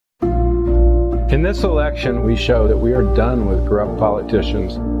In this election, we show that we are done with corrupt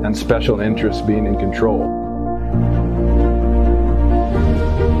politicians and special interests being in control.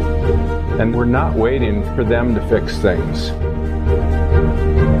 And we're not waiting for them to fix things.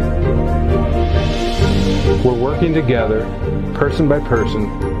 We're working together, person by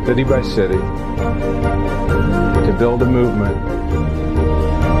person, city by city, to build a movement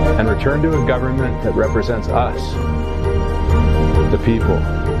and return to a government that represents us, the people.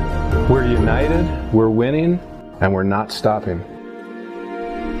 We're united, we're winning, and we're not stopping.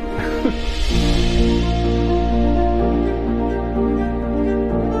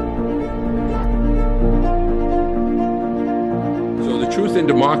 So the Truth in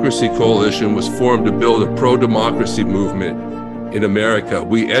Democracy Coalition was formed to build a pro-democracy movement in America.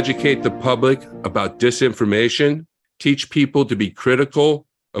 We educate the public about disinformation, teach people to be critical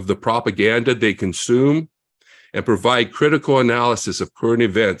of the propaganda they consume, and provide critical analysis of current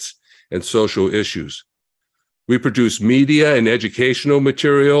events and social issues. We produce media and educational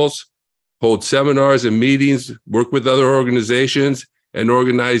materials, hold seminars and meetings, work with other organizations, and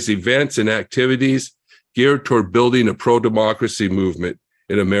organize events and activities geared toward building a pro-democracy movement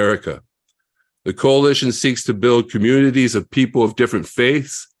in America. The coalition seeks to build communities of people of different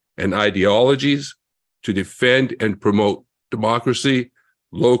faiths and ideologies to defend and promote democracy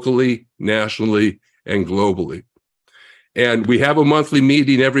locally, nationally, and globally. And we have a monthly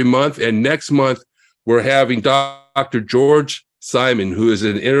meeting every month. And next month, we're having Dr. George Simon, who is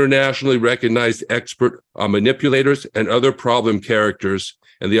an internationally recognized expert on manipulators and other problem characters,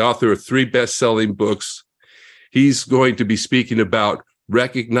 and the author of 3 best-selling books. He's going to be speaking about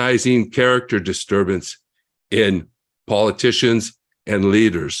recognizing character disturbance in politicians and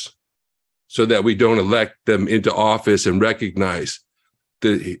leaders so that we don't elect them into office and recognize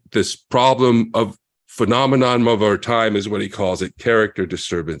this problem of phenomenon of our time is what he calls it, character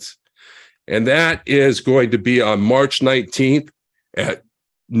disturbance. And that is going to be on March 19th at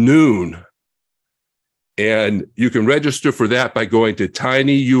noon. And you can register for that by going to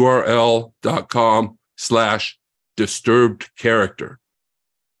tinyurl.com/disturbedcharacter.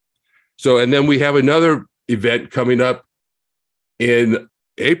 So, and then we have another event coming up in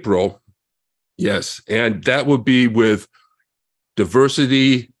April. Yes. And that will be with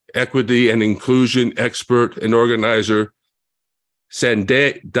diversity, equity, and inclusion expert and organizer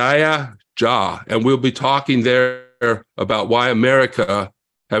Sandhya Jha. And we'll be talking there about why America,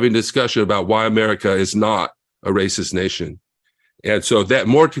 having a discussion about why America is not a racist nation. And so that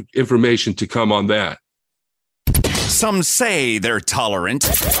more information to come on that. Some say they're tolerant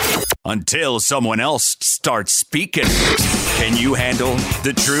until someone else starts speaking. Can you handle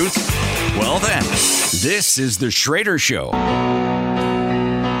the truth? Well then, this is The Schrader Show.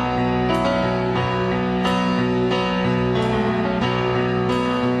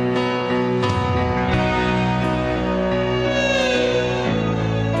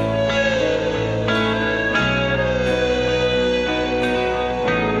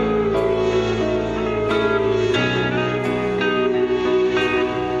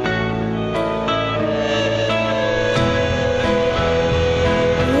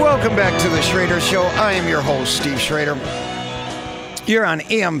 Welcome back to The Schrader Show. I am your host, Steve Schrader. You're on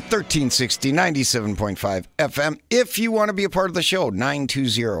AM 1360, 97.5 FM. If you want to be a part of the show,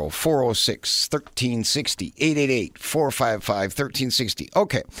 920-406-1360, 888-455-1360.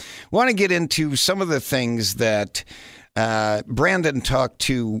 Okay, want to get into some of the things that Brandon talked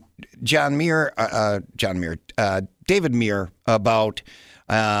to David Muir about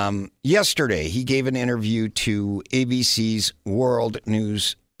yesterday. He gave an interview to ABC's World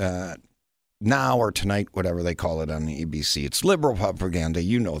News Now or Tonight, whatever they call it on the ABC. It's liberal propaganda,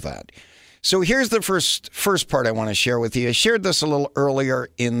 you know that. So here's the first part I want to share with you. I shared this a little earlier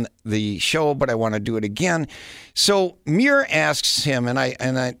in the show, but I want to do it again. So Muir asks him, and I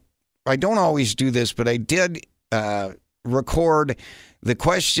don't always do this, but I did record the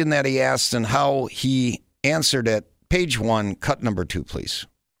question that he asked and how he answered it. Page 1, cut number 2, please.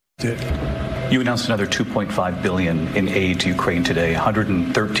 You announced another $2.5 billion in aid to Ukraine today,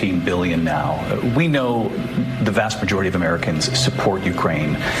 $113 billion now. We know the vast majority of Americans support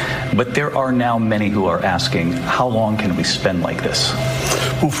Ukraine, but there are now many who are asking, how long can we spend like this?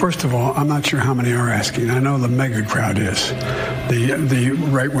 Well, first of all, I'm not sure how many are asking. I know the mega crowd is. The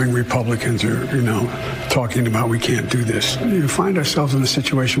right-wing Republicans are, talking about we can't do this. You find ourselves in a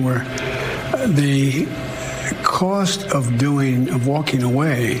situation where the cost of walking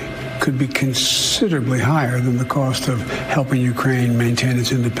away could be considerably higher than the cost of helping Ukraine maintain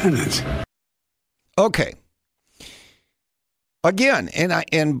its independence. Okay. Again,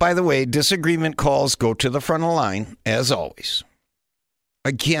 and by the way, disagreement calls go to the front of the line, as always.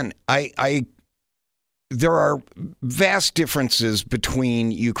 Again, I there are vast differences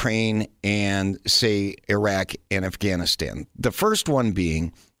between Ukraine and, say, Iraq and Afghanistan. The first one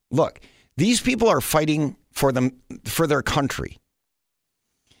being, look, these people are fighting for their country.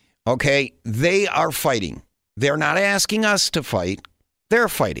 Okay? They are fighting. They're not asking us to fight. They're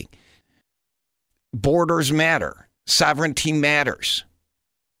fighting. Borders matter. Sovereignty matters.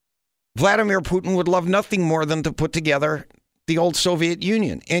 Vladimir Putin would love nothing more than to put together the old Soviet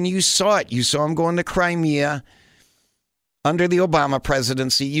Union. And you saw it. You saw him going to Crimea under the Obama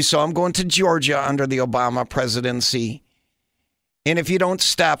presidency. You saw him going to Georgia under the Obama presidency. And if you don't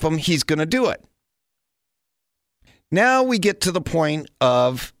stop him, he's going to do it. Now we get to the point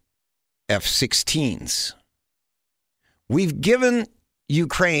of F-16s. We've given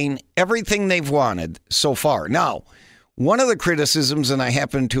Ukraine everything they've wanted so far. Now, one of the criticisms, and I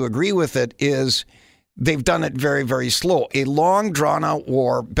happen to agree with it, is they've done it very, very slow. A long, drawn-out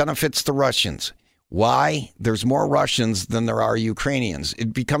war benefits the Russians. Why? There's more Russians than there are Ukrainians.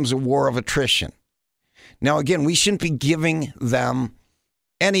 It becomes a war of attrition. Now, again, we shouldn't be giving them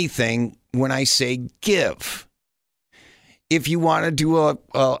anything when I say give. If you want to do a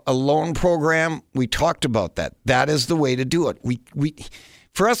loan program, we talked about that. That is the way to do it.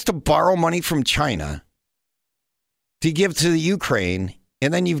 For us to borrow money from China to give to the Ukraine,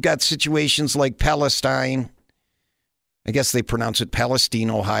 and then you've got situations like Palestine, I guess they pronounce it Palestine,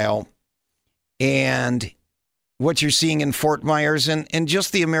 Ohio, and what you're seeing in Fort Myers and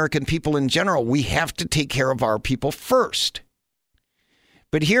just the American people in general. We have to take care of our people first.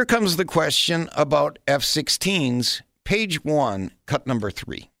 But here comes the question about F-16s. Page 1, cut number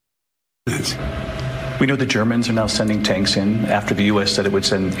 3. We know the Germans are now sending tanks in after the U.S. said it would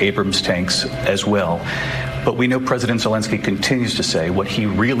send Abrams tanks as well. But we know President Zelensky continues to say what he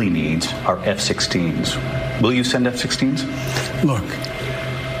really needs are F-16s. Will you send F-16s? Look,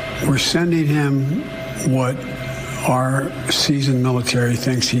 we're sending him what our seasoned military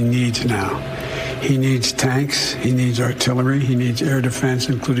thinks he needs now. He needs tanks, he needs artillery, he needs air defense,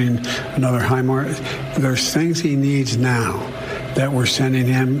 including another HIMARS. There's things he needs now that we're sending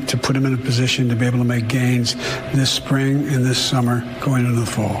him to put him in a position to be able to make gains this spring and this summer going into the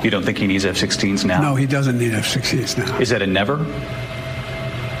fall. You don't think he needs F-16s now? No, he doesn't need F-16s now. Is that a never?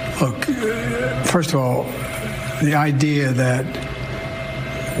 Look, first of all, the idea that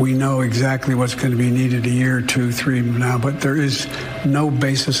we know exactly what's going to be needed a year, 2, 3 from now, but there is no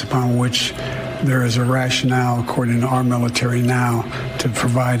basis upon which there is a rationale, according to our military now, to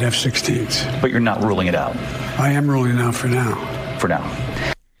provide F-16s. But you're not ruling it out? I am ruling it out for now. For now.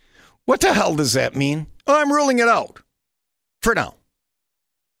 What the hell does that mean? Oh, I'm ruling it out. For now.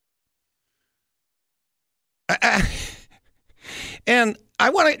 And I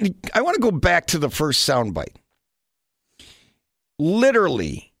want to go back to the first soundbite.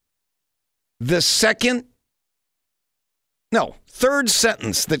 Literally, the third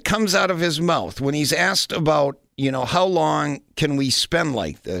sentence that comes out of his mouth when he's asked about, how long can we spend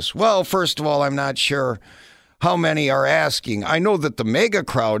like this? Well, first of all, I'm not sure how many are asking. I know that the mega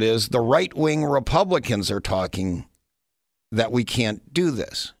crowd is, the right-wing Republicans are talking that we can't do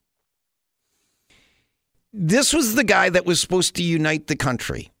this. This was the guy that was supposed to unite the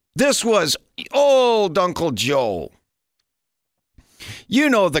country. This was old Uncle Joe.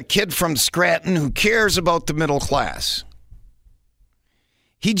 The kid from Scranton who cares about the middle class.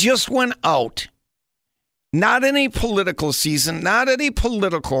 He just went out, not in a political season, not at a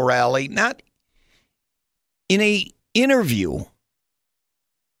political rally, not in a interview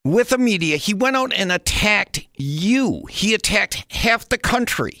with the media. He went out and attacked you. He attacked half the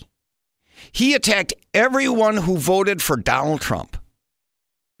country. He attacked everyone who voted for Donald Trump.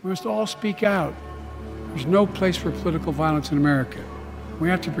 We must all speak out. There's no place for political violence in America. We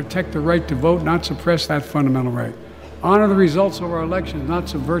have to protect the right to vote, not suppress that fundamental right. Honor the results of our elections, not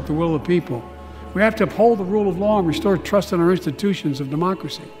subvert the will of the people. We have to uphold the rule of law and restore trust in our institutions of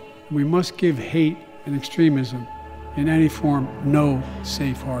democracy. We must give hate and extremism in any form no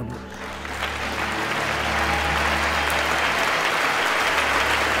safe harbor.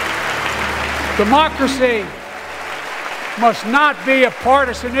 Democracy must not be a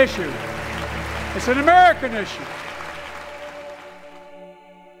partisan issue. It's an American issue.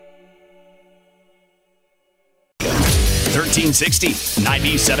 $1360,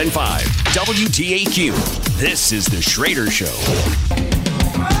 97.5, WTAQ. This is The Schrader Show.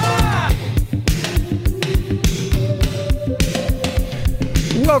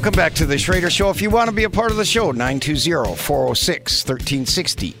 Welcome back to The Schrader Show. If you want to be a part of the show,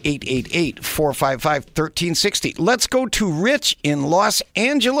 920-406-1360, 888-455-1360. Let's go to Rich in Los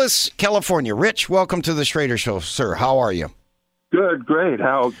Angeles, California. Rich, welcome to The Schrader Show, sir. How are you? Good, great.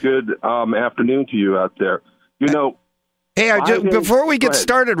 How good afternoon to you out there. You know, hey, before we get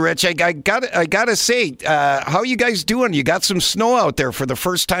started, Rich, I gotta say, how you guys doing? You got some snow out there for the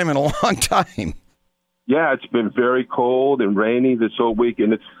first time in a long time. Yeah, it's been very cold and rainy this whole week,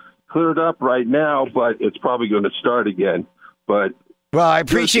 and it's cleared up right now, but it's probably going to start again. But well, I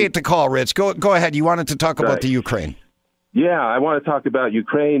appreciate the call, Rich. Go ahead. You wanted to talk about the Ukraine. Yeah, I want to talk about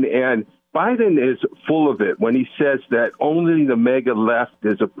Ukraine, and Biden is full of it when he says that only the mega left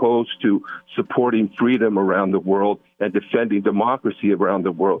is opposed to supporting freedom around the world and defending democracy around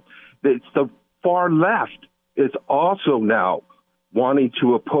the world. It's the far left is also now wanting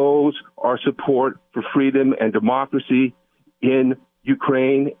to oppose our support for freedom and democracy in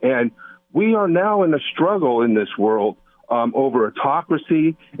Ukraine. And we are now in a struggle in this world over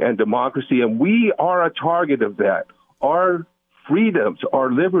autocracy and democracy, and we are a target of that. Our freedoms,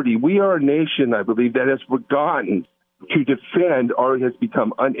 our liberty, we are a nation, I believe, that has forgotten to defend or has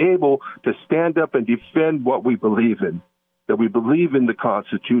become unable to stand up and defend what we believe in, that we believe in the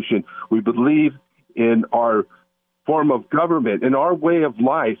Constitution, we believe in our form of government, in our way of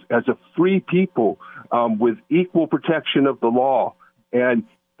life as a free people with equal protection of the law, and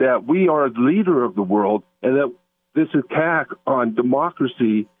that we are the leader of the world, and that this attack on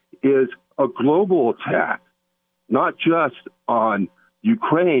democracy is a global attack, not just on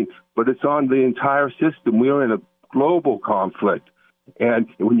Ukraine, but it's on the entire system. We are in a global conflict. And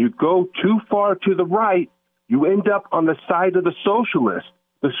when you go too far to the right, you end up on the side of the socialists.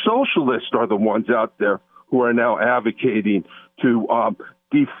 The socialists are the ones out there who are now advocating to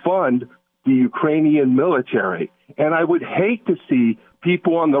defund the Ukrainian military. And I would hate to see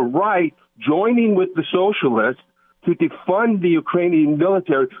people on the right joining with the socialists to defund the Ukrainian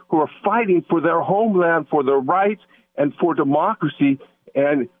military who are fighting for their homeland, for their rights, and for democracy,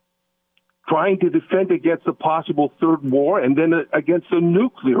 and trying to defend against a possible third war and then against a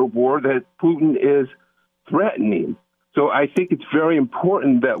nuclear war that Putin is threatening. So I think it's very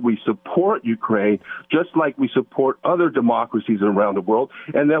important that we support Ukraine, just like we support other democracies around the world,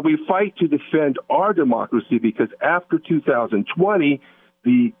 and that we fight to defend our democracy, because after 2020,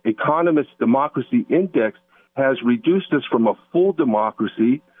 the Economist Democracy Index has reduced us from a full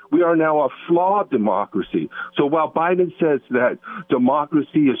democracy. We are now a flawed democracy. So while Biden says that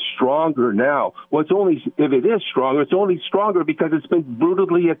democracy is stronger now, well, it's only, if it is stronger, it's only stronger because it's been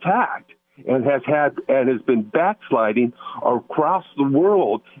brutally attacked and has been backsliding across the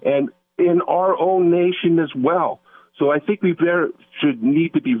world and in our own nation as well. So I think we should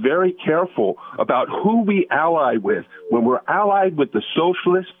need to be very careful about who we ally with. When we're allied with the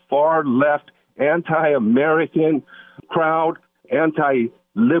socialist, far left, anti-American crowd,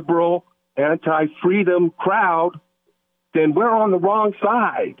 anti-liberal, anti-freedom crowd, then we're on the wrong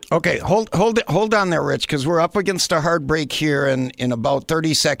side. Okay, hold on there, Rich, because we're up against a hard break here in about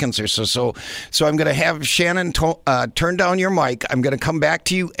 30 seconds or so. So I'm going to have Shannon turn down your mic. I'm going to come back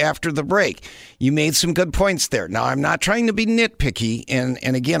to you after the break. You made some good points there. Now, I'm not trying to be nitpicky, and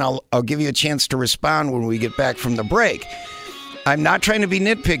again, I'll give you a chance to respond when we get back from the break. I'm not trying to be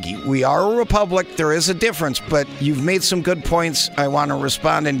nitpicky. We are a republic. There is a difference, but you've made some good points. I want to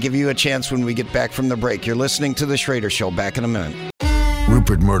respond and give you a chance when we get back from the break. You're listening to The Schrader Show. Back in a minute.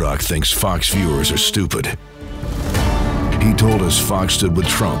 Rupert Murdoch thinks Fox viewers are stupid. He told us Fox stood with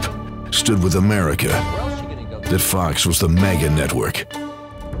Trump, stood with America, that Fox was the mega network.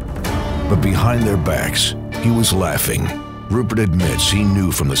 But behind their backs, he was laughing. Rupert admits he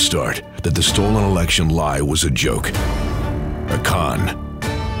knew from the start that the stolen election lie was a joke. A con,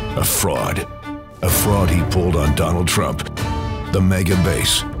 a fraud he pulled on Donald Trump, the mega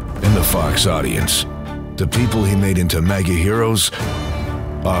base, and the Fox audience. The people he made into mega heroes,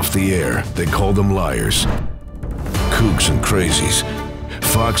 off the air, they called them liars, kooks and crazies.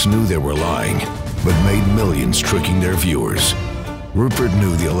 Fox knew they were lying, but made millions tricking their viewers. Rupert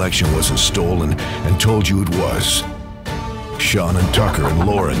knew the election wasn't stolen and told you it was. Sean and Tucker and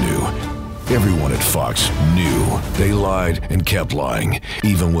Laura knew. Everyone at Fox knew. They lied and kept lying,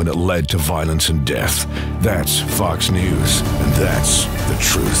 even when it led to violence and death. That's Fox News, and that's the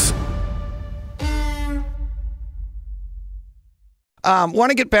truth. Want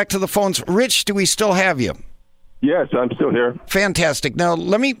to get back to the phones. Rich, do we still have you? Yes, I'm still here. Fantastic. Now,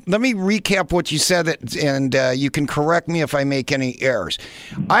 let me recap what you said, and you can correct me if I make any errors.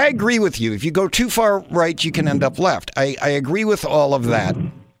 I agree with you. If you go too far right, you can end up left. I agree with all of that.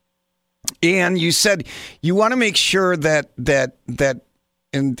 And you said you want to make sure that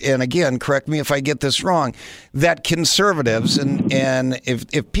and again, correct me if I get this wrong, that conservatives, and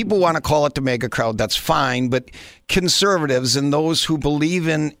if people want to call it the mega crowd, that's fine, but conservatives and those who believe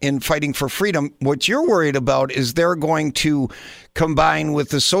in fighting for freedom, what you're worried about is they're going to combine with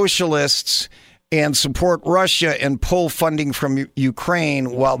the socialists and support Russia and pull funding from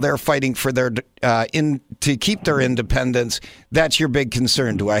Ukraine while they're fighting for their to keep their independence. That's your big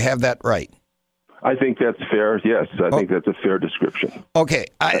concern. Do I have that right? I think that's fair. Yes, I think that's a fair description. Okay.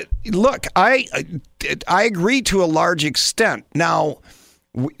 I agree to a large extent. Now,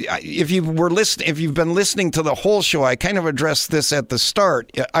 if you've been listening to the whole show, I kind of addressed this at the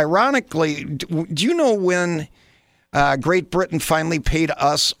start. Ironically, do you know when Great Britain finally paid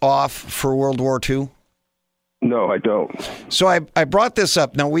us off for World War II? No, I don't. So I brought this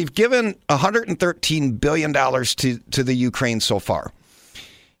up. Now, we've given $113 billion to the Ukraine so far.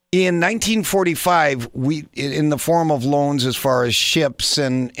 In 1945, we, in the form of loans as far as ships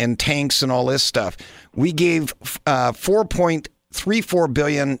and tanks and all this stuff, we gave $4.34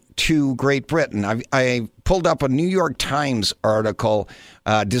 billion to Great Britain. I pulled up a New York Times article,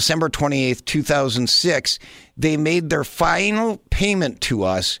 December 28th, 2006. They made their final payment to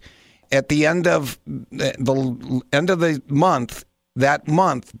us at the end of the month, that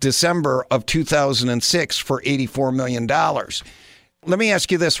month, December of 2006, for $84 million. Let me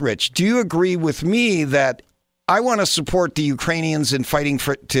ask you this, Rich. Do you agree with me that I want to support the Ukrainians in fighting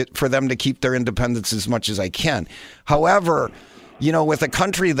for them to keep their independence as much as I can? However, with a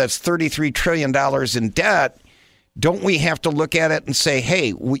country that's $33 trillion in debt, don't we have to look at it and say,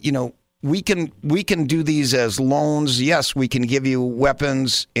 hey, we can do these as loans. Yes, we can give you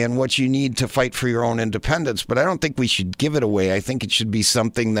weapons and what you need to fight for your own independence, but I don't think we should give it away. I think it should be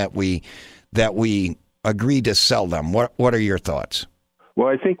something that we agree to sell them. What are your thoughts? Well,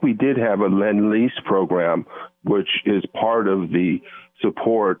 I think we did have a Lend-Lease program, which is part of the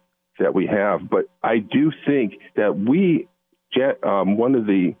support that we have. But I do think that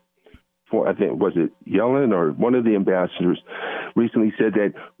I think, was it Yellen or one of the ambassadors recently said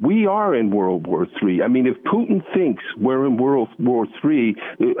that we are in World War III. I mean, if Putin thinks we're in World War III,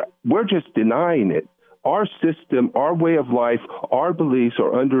 we're just denying it. Our system, our way of life, our beliefs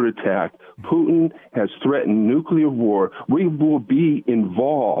are under attack. Putin has threatened nuclear war. We will be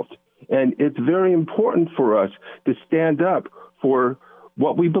involved. And it's very important for us to stand up for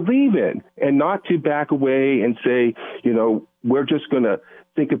what we believe in and not to back away and say, we're just going to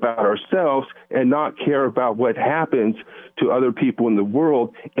think about ourselves and not care about what happens to other people in the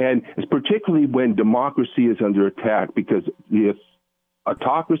world. And it's particularly when democracy is under attack, because the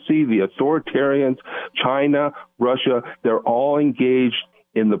autocracy, the authoritarians, China, Russia, they're all engaged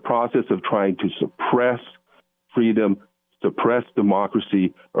in the process of trying to suppress freedom, suppress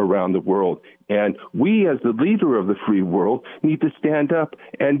democracy around the world. And we, as the leader of the free world, need to stand up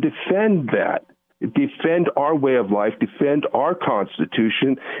and defend that. Defend our way of life, defend our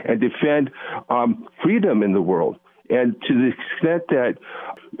Constitution, and defend freedom in the world. And to the extent that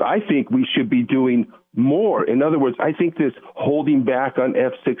I think we should be doing more. In other words, I think this holding back on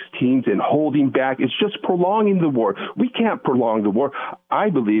F-16s and holding back is just prolonging the war. We can't prolong the war. I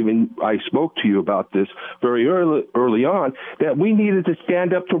believe, and I spoke to you about this very early on, that we needed to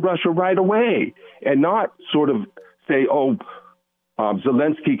stand up to Russia right away and not sort of say,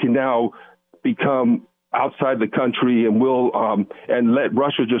 Zelensky can now become outside the country and will and let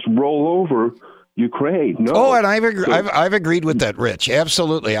Russia just roll over Ukraine. No. Oh, and I've agreed with that, Rich.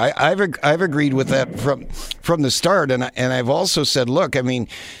 Absolutely, I've agreed with that from the start, and I've also said, look, I mean,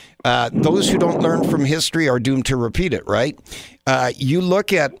 those who don't learn from history are doomed to repeat it. Right? You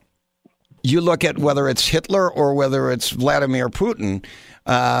look at whether it's Hitler or whether it's Vladimir Putin.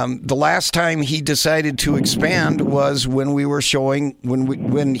 The last time he decided to expand was when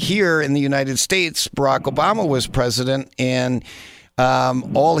here in the United States, Barack Obama was president, and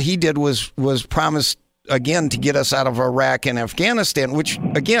all he did was promise again to get us out of Iraq and Afghanistan, which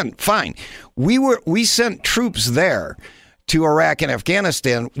again, fine. We sent troops there to Iraq and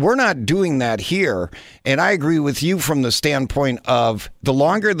Afghanistan. We're not doing that here. And I agree with you from the standpoint of the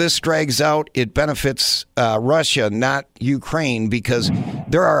longer this drags out, it benefits Russia, not Ukraine, because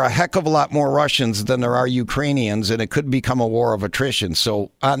there are a heck of a lot more Russians than there are Ukrainians, and it could become a war of attrition.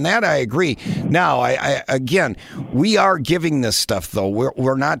 So on that, I agree. Now, again, we are giving this stuff, though.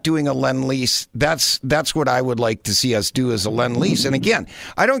 We're not doing a Lend-Lease. That's what I would like to see us do as a Lend-Lease. And again,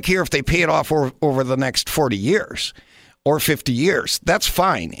 I don't care if they pay it off over the next 40 years. Or 50 years. That's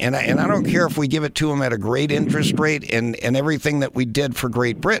fine. And I don't care if we give it to them at a great interest rate and everything that we did for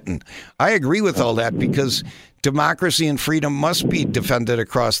Great Britain. I agree with all that because democracy and freedom must be defended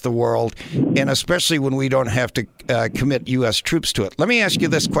across the world, and especially when we don't have to commit U.S. troops to it. Let me ask you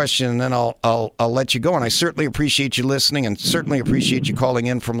this question, and then I'll let you go. And I certainly appreciate you listening, and certainly appreciate you calling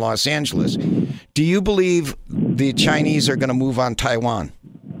in from Los Angeles. Do you believe the Chinese are going to move on Taiwan?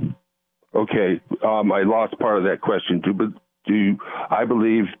 Okay, I lost part of that question. Do I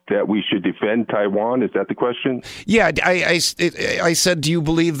believe that we should defend Taiwan? Is that the question? Yeah, I said, do you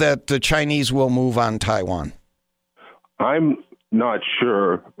believe that the Chinese will move on Taiwan? I'm not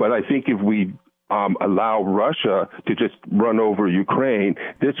sure, but I think if we allow Russia to just run over Ukraine,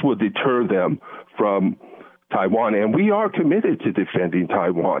 this will deter them from Taiwan. And we are committed to defending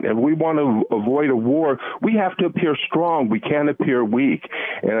Taiwan. And we want to avoid a war. We have to appear strong. We can't appear weak.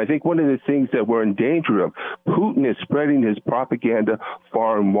 And I think one of the things that we're in danger of, Putin is spreading his propaganda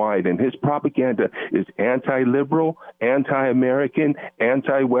far and wide. And his propaganda is anti-liberal, anti-American,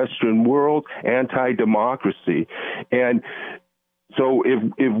 anti-Western world, anti-democracy. And so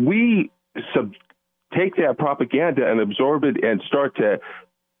if we take that propaganda and absorb it and start to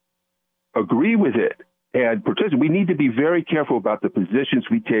agree with it, and participate, we need to be very careful about the positions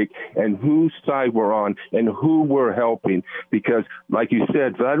we take and whose side we're on and who we're helping. Because, like you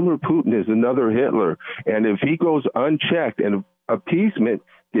said, Vladimir Putin is another Hitler. And if he goes unchecked, and appeasement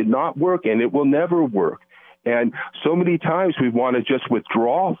did not work, and it will never work. And so many times we want to just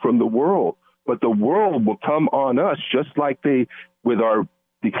withdraw from the world, but the world will come on us just like with our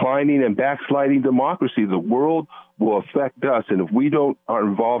declining and backsliding democracy. The world will affect us. And if we are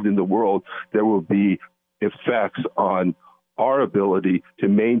involved in the world, there will be effects on our ability to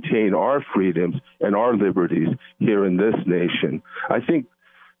maintain our freedoms and our liberties here in this nation. I think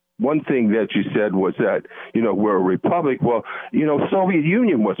one thing that you said was that, we're a republic. Well, Soviet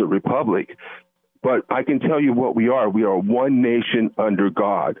Union was a republic. But I can tell you what we are. We are one nation under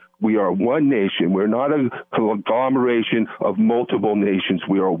God. We are one nation. We're not a conglomeration of multiple nations.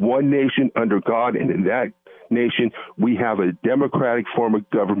 We are one nation under God, and in that nation, we have a democratic form of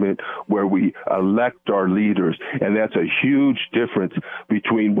government where we elect our leaders. And that's a huge difference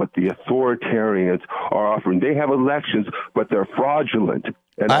between what the authoritarians are offering. They have elections, but they're fraudulent.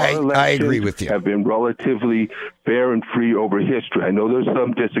 And our elections I agree with you. Have been relatively fair and free over history. I know there's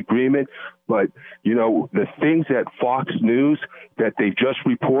some disagreement, but, the things that Fox News, that they just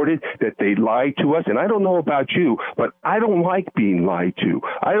reported, that they lied to us, and I don't know about you, but I don't like being lied to.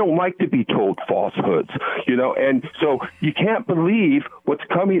 I don't like to be told falsehoods, and so you can't believe what's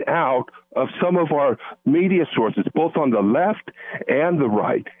coming out of some of our media sources, both on the left and the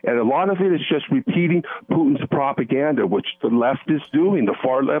right. And a lot of it is just repeating Putin's propaganda, which the left is doing, the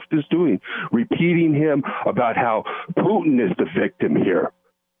far left is doing, repeating him about how Putin is the victim here.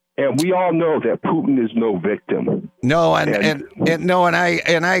 And we all know that Putin is no victim. No, and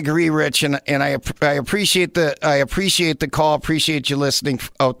I agree, Rich, and I appreciate the call. Appreciate you listening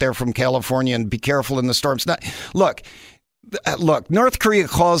out there from California, and be careful in the storms. Look, North Korea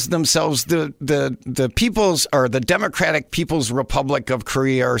calls themselves the People's, or the Democratic People's Republic of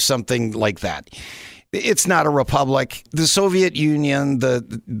Korea, or something like that. It's not a republic. The Soviet Union,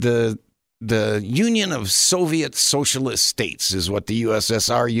 the Union of Soviet Socialist States is what the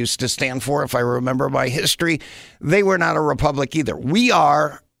USSR used to stand for, if I remember my history. They were not a republic either. We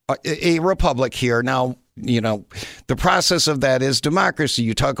are a republic here. Now, the process of that is democracy.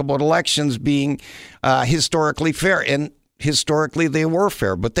 You talk about elections being historically fair, and historically they were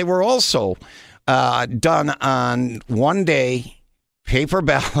fair, but they were also done on one day, paper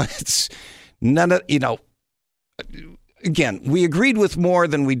ballots. Again, we agreed with more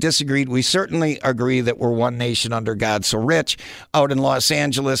than we disagreed. We certainly agree that we're one nation under God. So, Rich, out in Los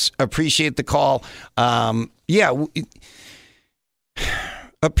Angeles, appreciate the call.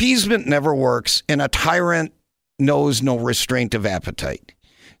 Appeasement never works, and a tyrant knows no restraint of appetite.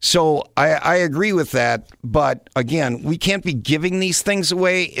 So I agree with that. But again, we can't be giving these things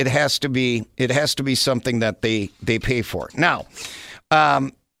away. It has to be something that they pay for. Now,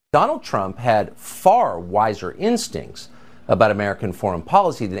 Donald Trump had far wiser instincts about American foreign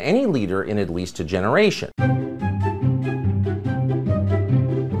policy than any leader in at least a generation.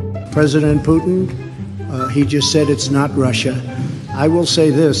 President Putin, he just said it's not Russia. I will say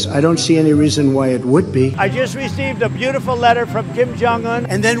this, I don't see any reason why it would be. I just received a beautiful letter from Kim Jong-un.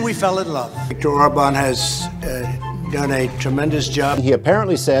 And then we fell in love. Viktor Orban has done a tremendous job. He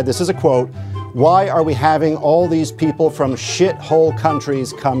apparently said, this is a quote, "Why are we having all these people from shithole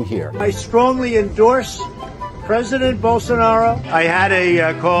countries come here?" I strongly endorse President Bolsonaro. I had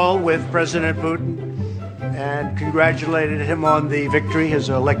a call with President Putin and congratulated him on the victory, his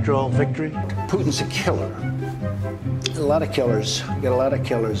electoral victory. Putin's a killer. a lot of killers. We got a lot of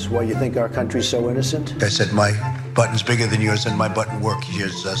killers. Why, you think our country's so innocent? I said my button's bigger than yours and my button works.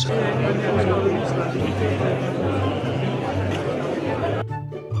 Yours doesn't.